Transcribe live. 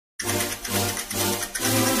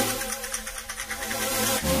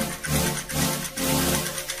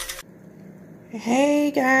Hey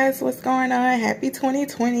guys, what's going on? Happy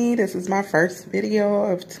 2020. This is my first video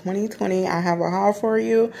of 2020. I have a haul for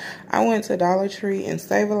you. I went to Dollar Tree and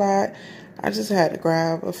Save-A-Lot. I just had to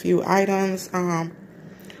grab a few items.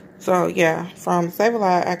 So yeah, from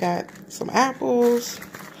Save-A-Lot, I got some apples.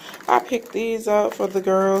 I picked these up for the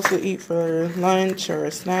girls to eat for lunch or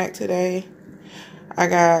a snack today. I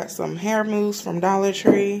got some hair mousse from Dollar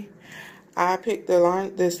Tree. I picked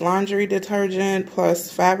this laundry detergent plus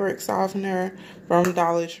fabric softener from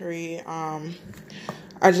Dollar Tree.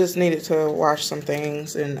 I just needed to wash some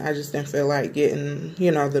things and I just didn't feel like getting,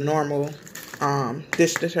 the normal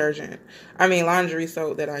dish detergent. Laundry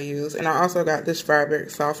soap that I use. And I also got this fabric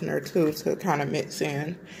softener too to kind of mix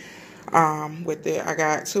in with it. I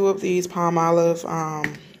got 2 of these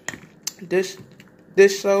Palmolive dish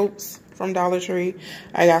soaps from Dollar Tree.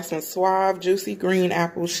 I got some Suave Juicy Green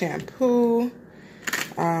Apple Shampoo.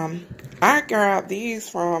 I grabbed these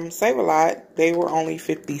from Save-A-Lot. They were only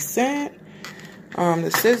 50 cents.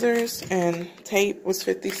 The scissors and tape was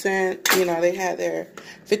 50 cents. They had their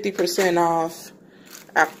 50% off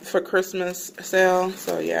for Christmas sale.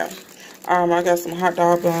 So yeah. I got some hot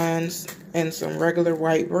dog buns and some regular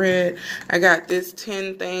white bread. I got this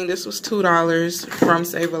tin thing. This was $2 from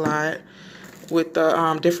Save-A-Lot with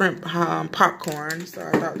the different popcorn. So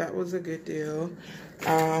I thought that was a good deal.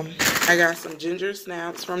 I got some ginger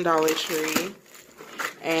snaps from Dollar Tree.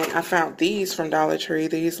 And I found these from Dollar Tree.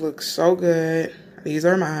 These look so good. These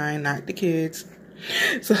are mine, not the kids.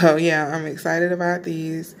 So yeah, I'm excited about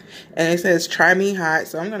these. And it says try me hot.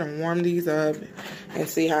 So I'm going to warm these up and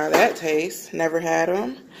see how that tastes. Never had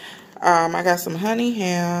them. I got some honey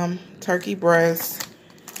ham, turkey breast.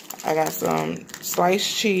 I got some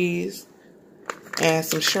sliced cheese and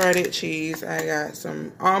some shredded cheese. I got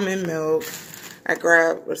some almond milk. I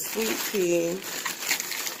grabbed a sweet tea.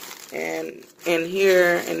 And in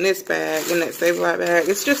here, in this bag, in that Save-A-Lot bag,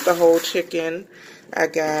 it's just the whole chicken I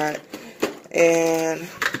got. And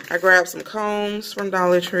I grabbed some combs from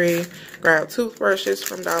Dollar Tree. Grabbed toothbrushes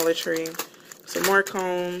from Dollar Tree. Some more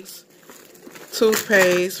combs.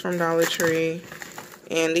 Toothpaste from Dollar Tree.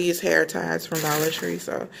 And these hair ties from Dollar Tree.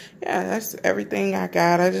 So, yeah, that's everything I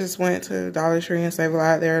got. I just went to Dollar Tree and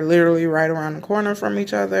Save-A-Lot. They're literally right around the corner from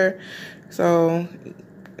each other. So,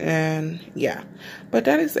 and yeah. But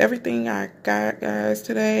that is everything I got, guys,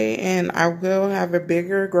 today. And I will have a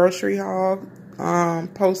bigger grocery haul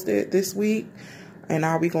posted this week. And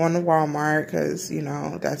I'll be going to Walmart because,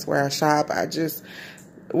 that's where I shop.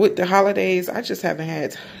 With the holidays, I just haven't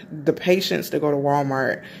had the patience to go to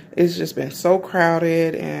Walmart. It's just been so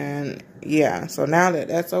crowded, and yeah. So now that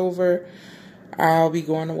that's over, I'll be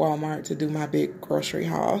going to Walmart to do my big grocery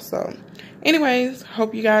haul. So anyways,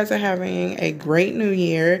 hope you guys are having a great new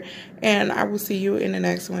year, and I will see you in the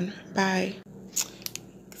next one. Bye.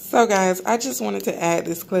 So guys, I just wanted to add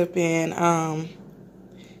this clip in.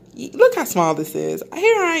 Look how small this is.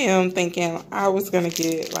 Here I am thinking I was going to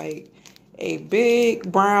get like a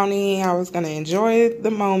big brownie. I was going to enjoy the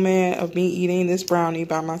moment of me eating this brownie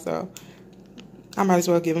by myself. I might as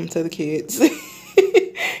well give them to the kids.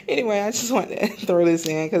 Anyway, I just wanted to throw this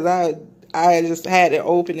in because I just had to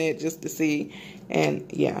open it just to see. And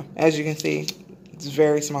yeah, as you can see, it's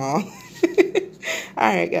very small. All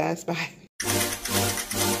right, guys. Bye.